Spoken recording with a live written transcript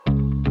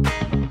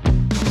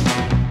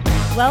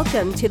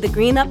Welcome to the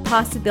Green Up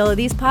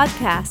Possibilities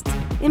podcast,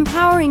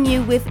 empowering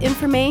you with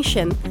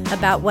information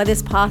about what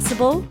is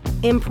possible,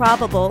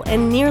 improbable,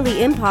 and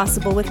nearly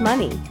impossible with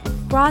money.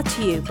 Brought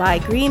to you by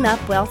Green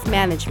Up Wealth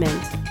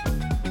Management.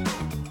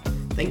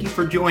 Thank you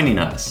for joining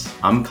us.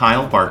 I'm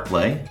Kyle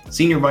Barclay,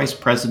 Senior Vice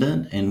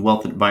President and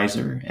Wealth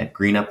Advisor at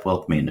Green Up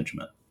Wealth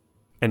Management.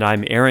 And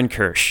I'm Aaron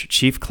Kirsch,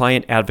 Chief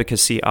Client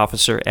Advocacy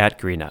Officer at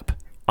Green Up.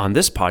 On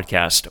this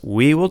podcast,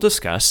 we will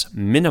discuss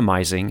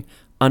minimizing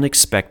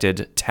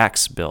unexpected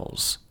tax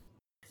bills.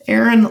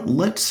 Aaron,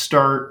 let's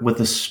start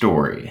with a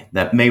story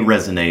that may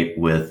resonate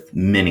with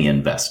many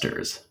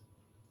investors.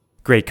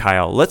 Great,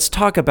 Kyle. Let's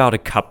talk about a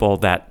couple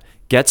that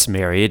gets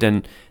married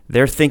and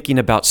they're thinking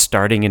about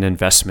starting an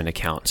investment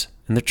account.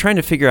 And they're trying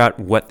to figure out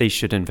what they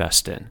should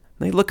invest in.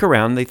 They look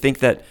around, they think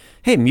that,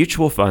 hey,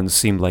 mutual funds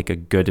seem like a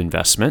good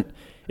investment.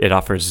 It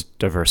offers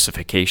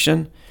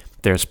diversification.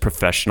 There's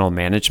professional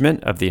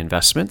management of the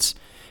investments.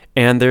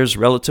 And there's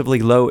relatively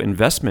low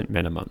investment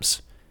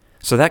minimums.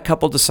 So that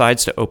couple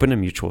decides to open a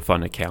mutual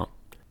fund account.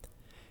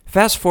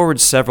 Fast forward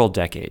several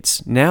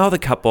decades. Now the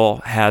couple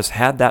has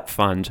had that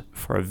fund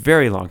for a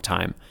very long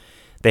time.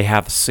 They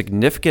have a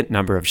significant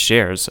number of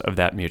shares of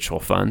that mutual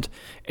fund,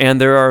 and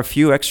there are a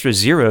few extra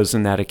zeros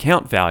in that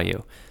account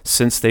value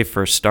since they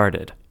first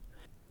started.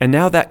 And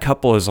now that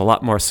couple is a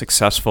lot more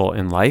successful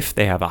in life.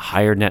 They have a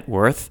higher net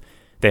worth,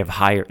 they have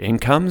higher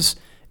incomes,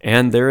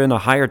 and they're in a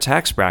higher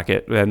tax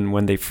bracket than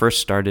when they first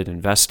started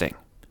investing.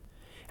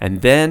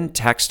 And then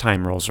tax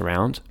time rolls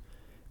around.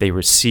 They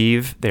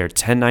receive their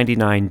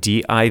 1099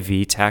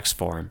 DIV tax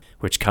form,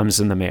 which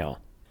comes in the mail.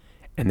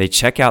 And they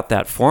check out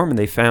that form and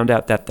they found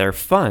out that their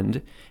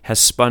fund has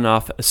spun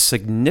off a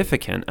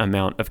significant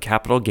amount of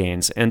capital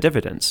gains and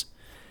dividends.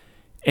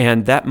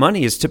 And that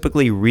money is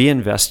typically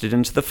reinvested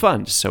into the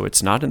fund. So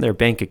it's not in their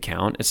bank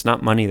account, it's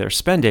not money they're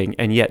spending,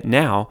 and yet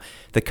now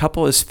the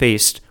couple is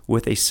faced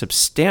with a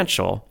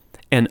substantial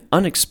and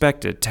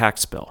unexpected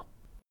tax bill.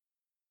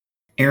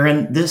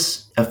 Aaron,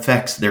 this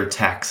affects their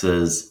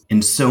taxes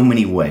in so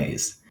many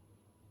ways.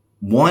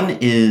 One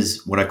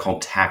is what I call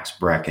tax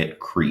bracket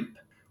creep,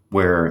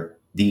 where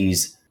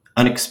these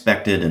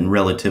unexpected and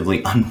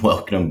relatively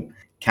unwelcome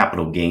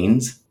capital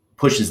gains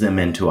pushes them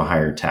into a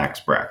higher tax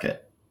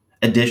bracket.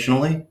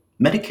 Additionally,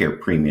 Medicare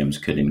premiums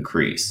could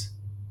increase.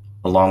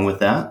 Along with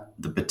that,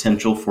 the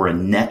potential for a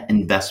net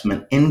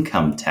investment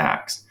income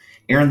tax.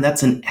 Aaron,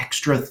 that's an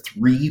extra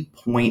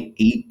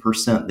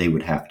 3.8% they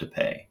would have to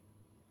pay.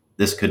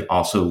 This could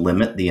also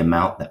limit the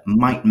amount that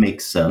might make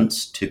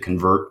sense to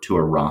convert to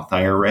a Roth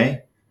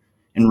IRA.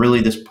 And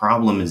really, this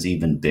problem is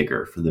even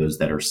bigger for those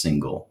that are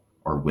single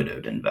or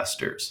widowed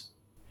investors.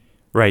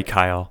 Right,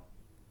 Kyle.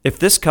 If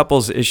this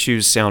couple's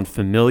issues sound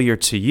familiar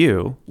to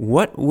you,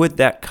 what would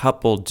that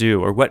couple do,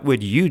 or what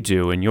would you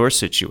do in your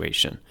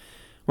situation?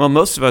 Well,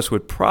 most of us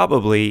would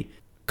probably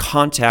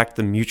contact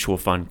the mutual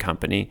fund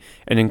company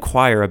and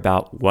inquire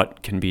about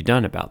what can be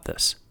done about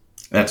this.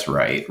 That's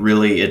right.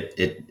 Really,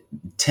 it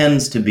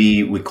tends to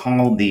be, we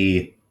call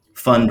the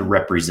fund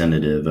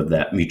representative of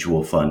that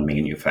mutual fund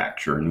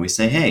manufacturer. And we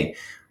say, hey,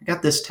 I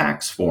got this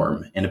tax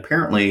form, and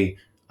apparently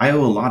I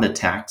owe a lot of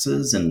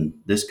taxes, and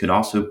this could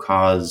also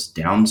cause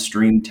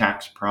downstream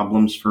tax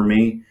problems for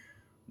me.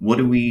 What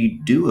do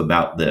we do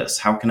about this?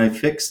 How can I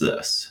fix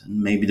this?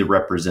 And maybe the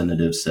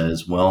representative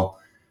says, well,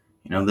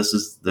 this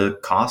is the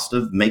cost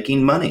of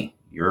making money.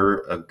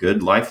 You're a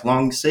good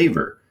lifelong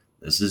saver.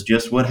 This is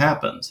just what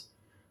happens.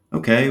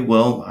 Okay,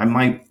 well, I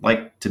might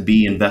like to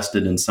be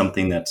invested in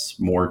something that's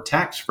more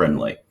tax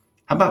friendly.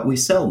 How about we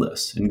sell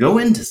this and go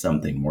into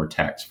something more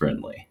tax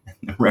friendly?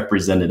 The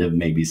representative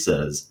maybe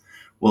says,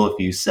 well, if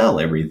you sell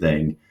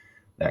everything,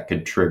 that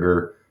could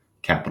trigger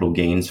capital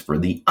gains for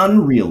the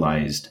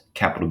unrealized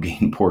capital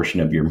gain portion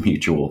of your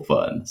mutual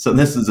fund. So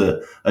this is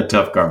a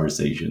tough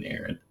conversation,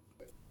 Aaron.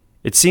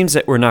 It seems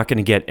that we're not going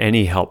to get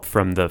any help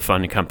from the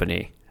fund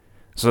company.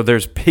 So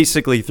there's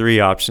basically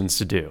three options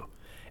to do.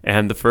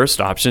 And the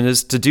first option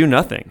is to do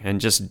nothing and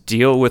just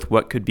deal with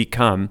what could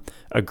become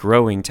a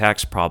growing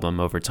tax problem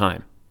over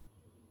time.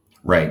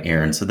 Right,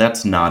 Aaron. So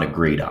that's not a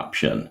great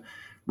option.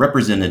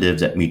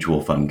 Representatives at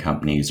mutual fund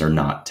companies are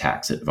not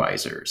tax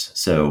advisors,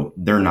 so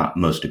they're not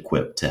most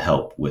equipped to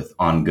help with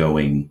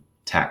ongoing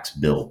tax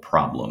bill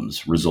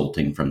problems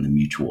resulting from the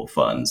mutual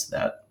funds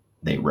that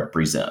they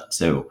represent.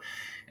 So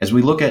as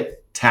we look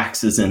at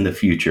taxes in the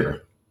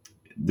future,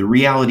 the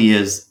reality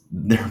is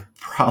they're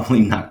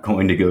probably not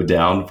going to go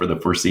down for the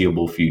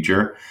foreseeable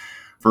future.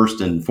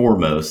 First and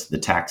foremost, the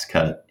Tax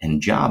Cut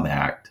and Jobs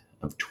Act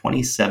of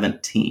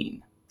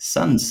 2017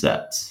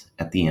 sunsets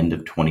at the end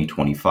of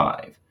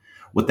 2025.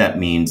 What that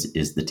means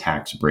is the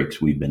tax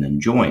breaks we've been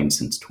enjoying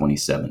since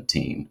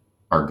 2017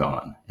 are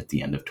gone at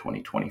the end of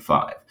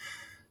 2025.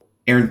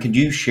 Aaron, could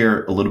you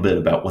share a little bit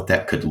about what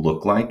that could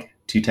look like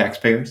to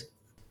taxpayers?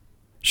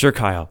 Sure,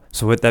 Kyle.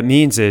 So what that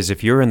means is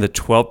if you're in the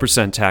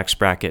 12% tax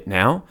bracket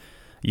now,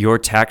 your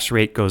tax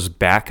rate goes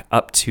back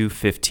up to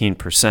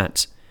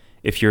 15%.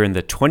 If you're in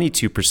the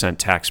 22%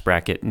 tax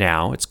bracket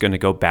now, it's going to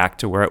go back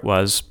to where it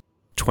was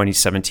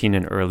 2017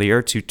 and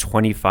earlier to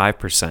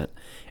 25%.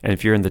 And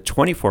if you're in the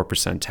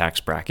 24%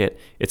 tax bracket,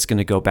 it's going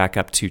to go back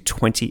up to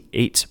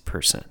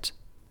 28%.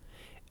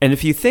 And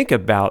if you think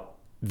about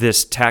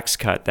this tax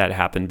cut that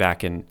happened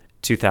back in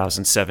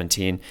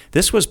 2017,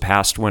 this was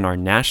passed when our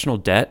national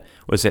debt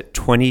was at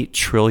 $20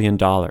 trillion.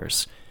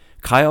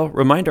 Kyle,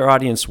 remind our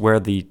audience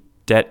where the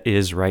debt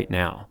is right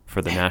now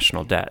for the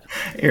national debt.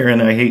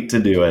 Aaron, I hate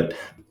to do it,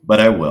 but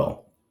I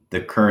will.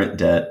 The current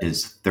debt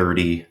is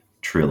 $30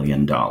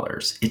 trillion.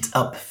 It's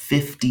up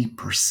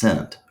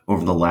 50%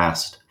 over the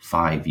last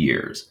 5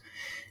 years.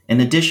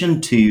 In addition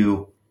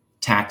to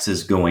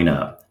taxes going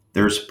up,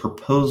 there's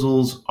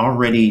proposals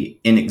already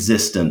in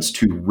existence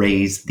to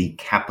raise the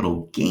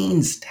capital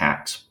gains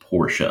tax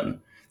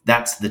portion.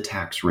 That's the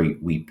tax rate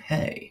we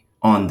pay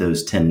on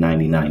those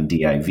 1099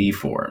 DIV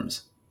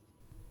forms.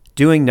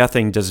 Doing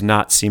nothing does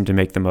not seem to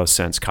make the most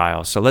sense,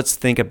 Kyle. So let's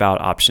think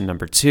about option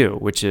number 2,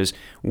 which is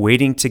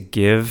waiting to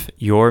give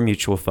your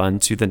mutual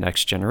fund to the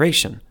next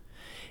generation.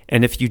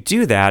 And if you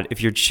do that, if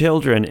your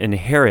children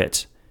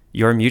inherit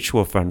your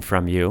mutual fund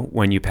from you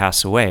when you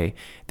pass away,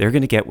 they're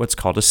going to get what's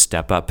called a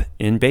step up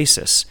in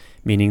basis,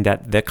 meaning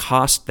that the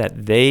cost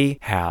that they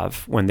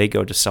have when they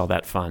go to sell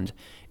that fund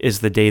is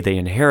the day they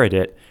inherit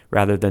it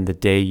rather than the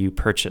day you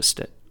purchased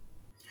it.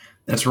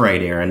 That's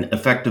right, Aaron.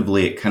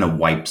 Effectively, it kind of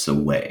wipes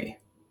away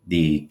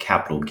the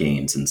capital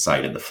gains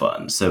inside of the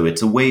fund. So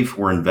it's a way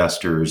for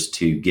investors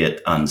to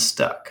get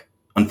unstuck.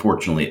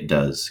 Unfortunately, it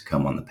does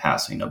come on the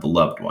passing of a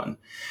loved one.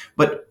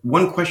 But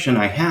one question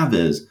I have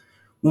is,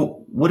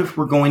 well, what if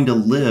we're going to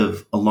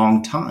live a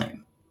long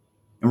time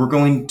and we're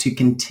going to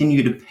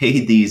continue to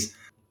pay these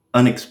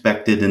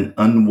unexpected and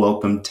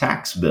unwelcome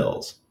tax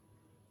bills?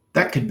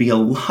 That could be a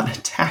lot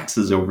of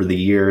taxes over the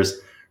years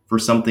for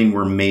something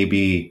where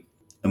maybe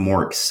a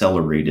more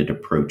accelerated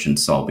approach in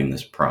solving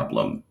this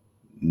problem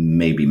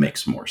maybe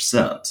makes more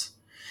sense.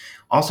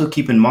 Also,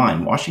 keep in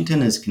mind,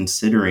 Washington is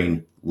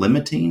considering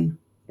limiting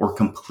or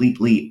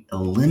completely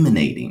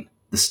eliminating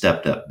the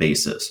stepped up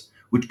basis,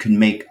 which could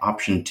make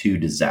option 2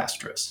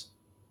 disastrous.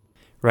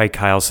 Right,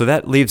 Kyle. So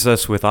that leaves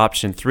us with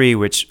option 3,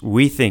 which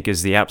we think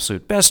is the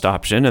absolute best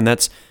option, and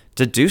that's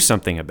to do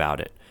something about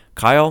it.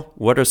 Kyle,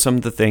 what are some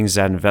of the things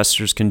that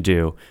investors can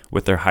do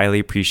with their highly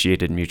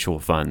appreciated mutual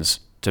funds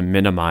to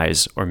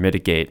minimize or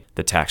mitigate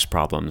the tax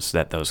problems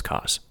that those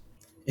cause?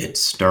 It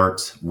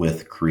starts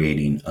with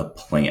creating a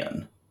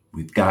plan.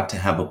 We've got to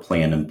have a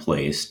plan in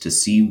place to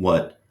see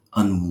what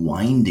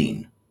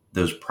unwinding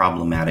those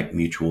problematic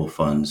mutual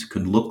funds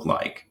could look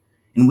like.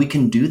 And we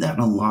can do that in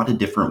a lot of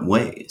different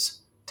ways.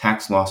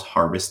 Tax loss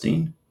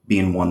harvesting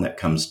being one that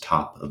comes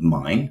top of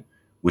mind,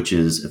 which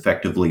is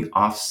effectively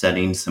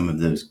offsetting some of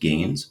those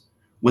gains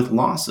with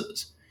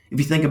losses. If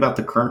you think about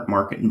the current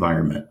market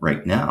environment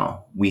right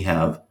now, we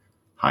have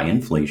high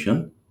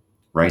inflation,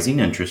 rising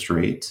interest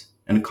rates,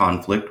 and a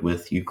conflict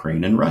with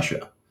Ukraine and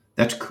Russia.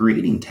 That's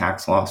creating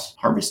tax loss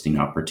harvesting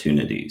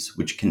opportunities,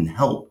 which can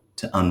help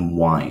to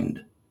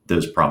unwind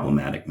those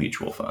problematic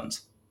mutual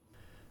funds.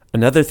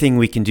 Another thing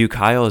we can do,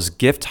 Kyle, is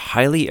gift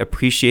highly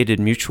appreciated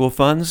mutual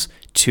funds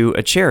to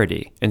a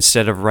charity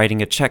instead of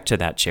writing a check to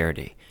that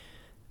charity.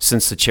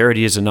 Since the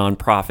charity is a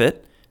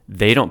nonprofit,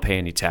 they don't pay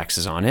any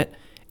taxes on it,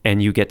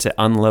 and you get to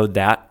unload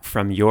that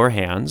from your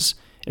hands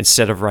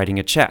instead of writing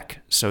a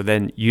check. So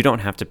then you don't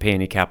have to pay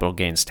any capital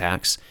gains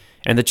tax,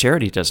 and the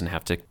charity doesn't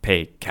have to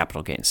pay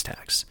capital gains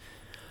tax.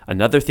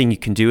 Another thing you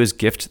can do is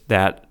gift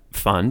that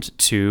fund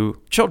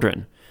to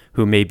children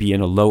who may be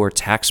in a lower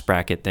tax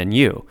bracket than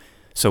you.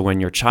 So when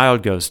your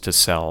child goes to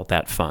sell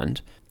that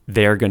fund,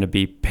 they're going to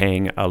be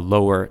paying a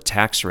lower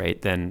tax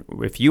rate than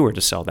if you were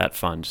to sell that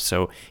fund.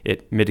 So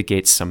it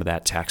mitigates some of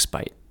that tax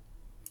bite.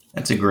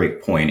 That's a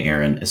great point,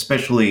 Aaron,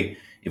 especially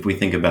if we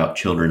think about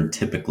children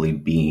typically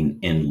being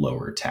in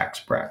lower tax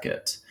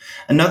brackets.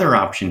 Another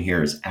option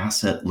here is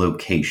asset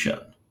location.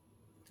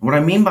 What I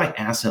mean by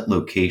asset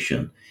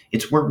location,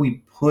 it's where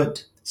we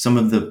put some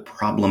of the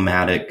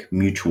problematic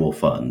mutual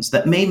funds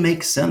that may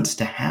make sense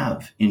to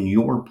have in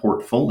your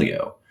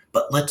portfolio,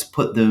 but let's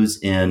put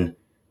those in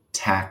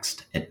tax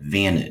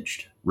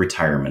advantaged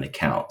retirement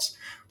accounts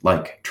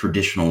like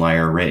traditional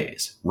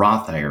IRAs,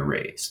 Roth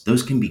IRAs.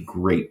 Those can be a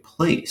great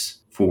place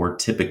for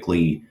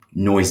typically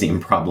noisy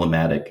and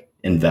problematic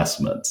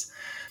investments.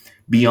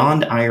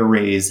 Beyond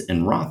IRAs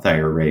and Roth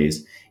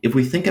IRAs, if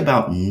we think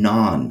about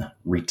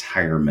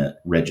non-retirement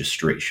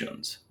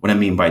registrations, what I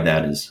mean by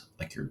that is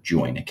like your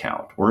joint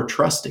account or a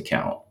trust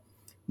account.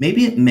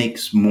 Maybe it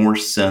makes more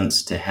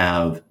sense to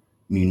have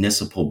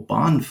municipal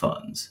bond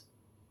funds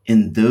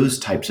in those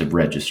types of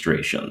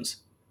registrations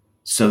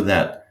so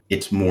that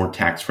it's more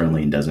tax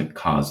friendly and doesn't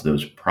cause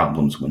those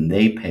problems when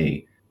they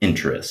pay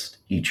interest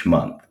each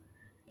month,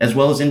 as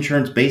well as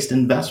insurance-based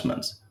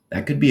investments.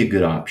 That could be a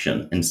good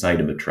option inside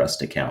of a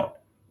trust account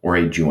or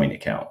a joint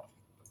account.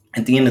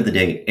 At the end of the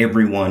day,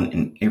 everyone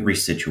in every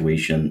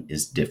situation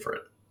is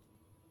different.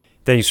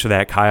 Thanks for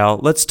that, Kyle.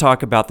 Let's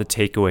talk about the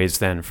takeaways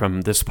then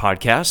from this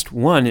podcast.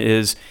 One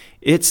is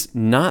it's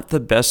not the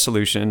best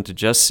solution to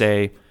just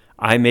say,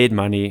 I made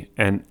money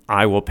and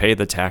I will pay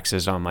the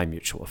taxes on my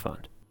mutual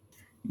fund.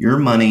 Your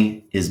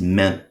money is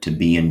meant to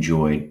be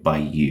enjoyed by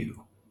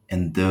you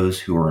and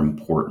those who are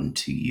important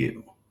to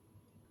you.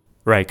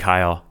 Right,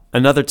 Kyle.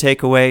 Another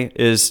takeaway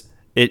is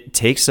it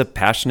takes a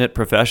passionate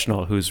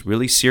professional who's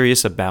really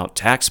serious about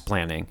tax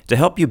planning to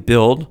help you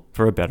build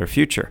for a better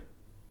future.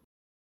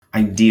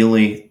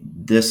 Ideally,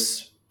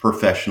 this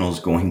professional is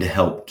going to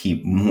help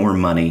keep more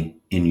money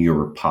in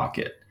your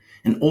pocket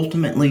and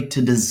ultimately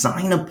to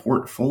design a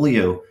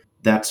portfolio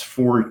that's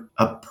for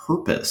a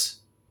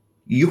purpose,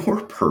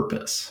 your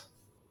purpose.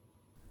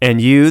 And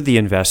you, the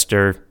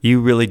investor, you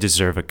really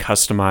deserve a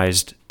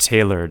customized,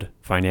 tailored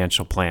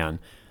financial plan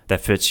that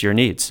fits your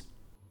needs.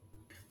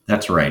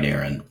 That's right,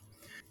 Aaron.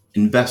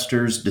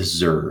 Investors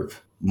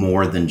deserve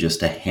more than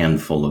just a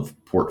handful of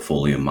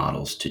portfolio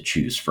models to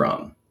choose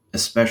from,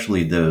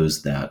 especially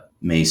those that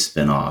may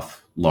spin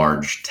off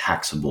large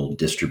taxable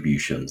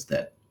distributions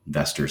that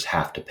investors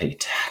have to pay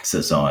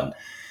taxes on.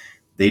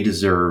 They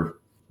deserve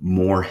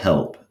more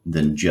help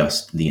than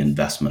just the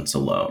investments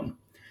alone.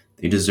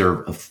 They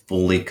deserve a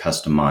fully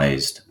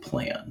customized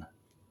plan,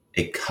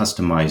 a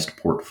customized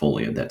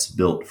portfolio that's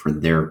built for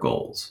their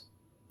goals,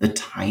 the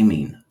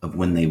timing of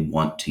when they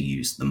want to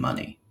use the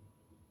money,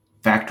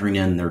 factoring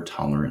in their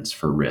tolerance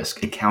for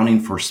risk,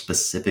 accounting for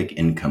specific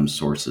income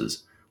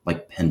sources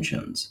like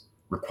pensions,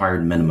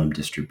 required minimum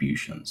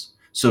distributions,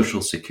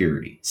 Social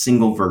Security,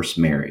 single versus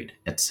married,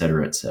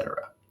 etc.,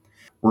 etc.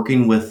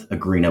 Working with a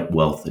GreenUp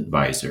wealth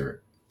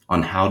advisor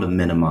on how to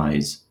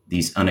minimize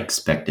these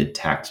unexpected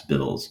tax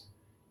bills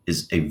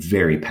is a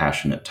very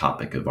passionate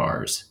topic of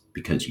ours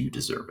because you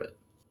deserve it.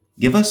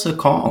 Give us a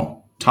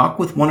call. Talk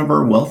with one of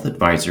our wealth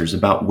advisors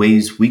about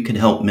ways we could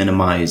help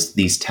minimize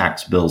these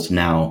tax bills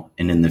now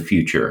and in the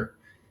future.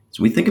 As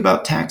we think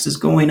about taxes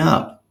going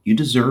up, you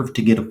deserve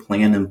to get a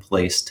plan in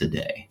place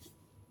today.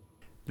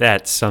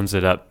 That sums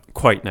it up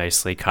quite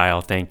nicely,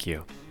 Kyle. Thank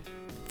you.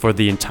 For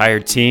the entire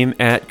team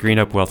at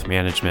GreenUp Wealth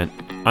Management,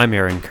 I'm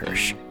Aaron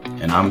Kirsch.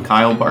 And I'm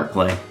Kyle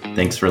Barclay.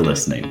 Thanks for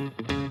listening.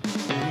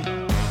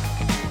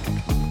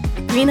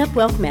 GreenUp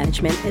Wealth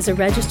Management is a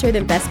registered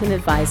investment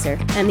advisor,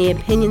 and the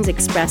opinions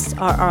expressed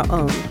are our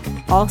own.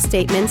 All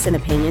statements and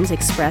opinions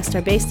expressed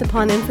are based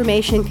upon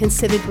information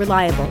considered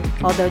reliable,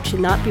 although it should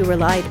not be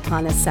relied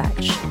upon as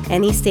such.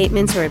 Any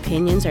statements or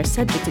opinions are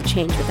subject to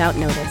change without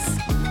notice.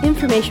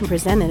 Information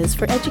presented is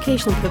for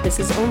educational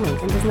purposes only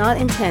and does not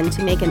intend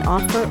to make an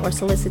offer or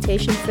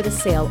solicitation for the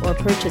sale or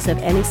purchase of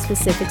any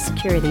specific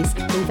securities,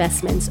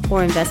 investments,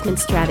 or investment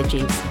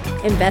strategies.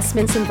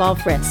 Investments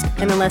involve risk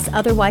and, unless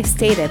otherwise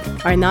stated,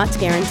 are not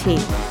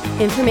guaranteed.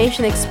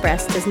 Information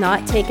expressed does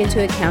not take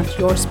into account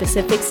your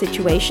specific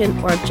situation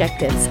or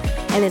objectives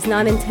and is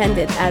not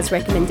intended as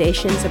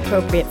recommendations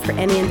appropriate for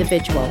any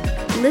individual.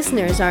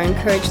 Listeners are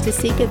encouraged to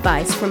seek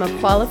advice from a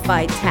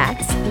qualified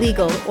tax,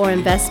 legal, or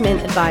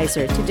investment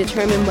advisor to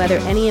determine whether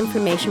any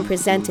information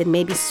presented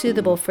may be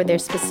suitable for their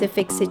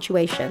specific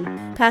situation.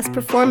 Past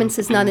performance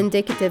is not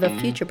indicative of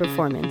future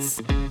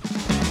performance.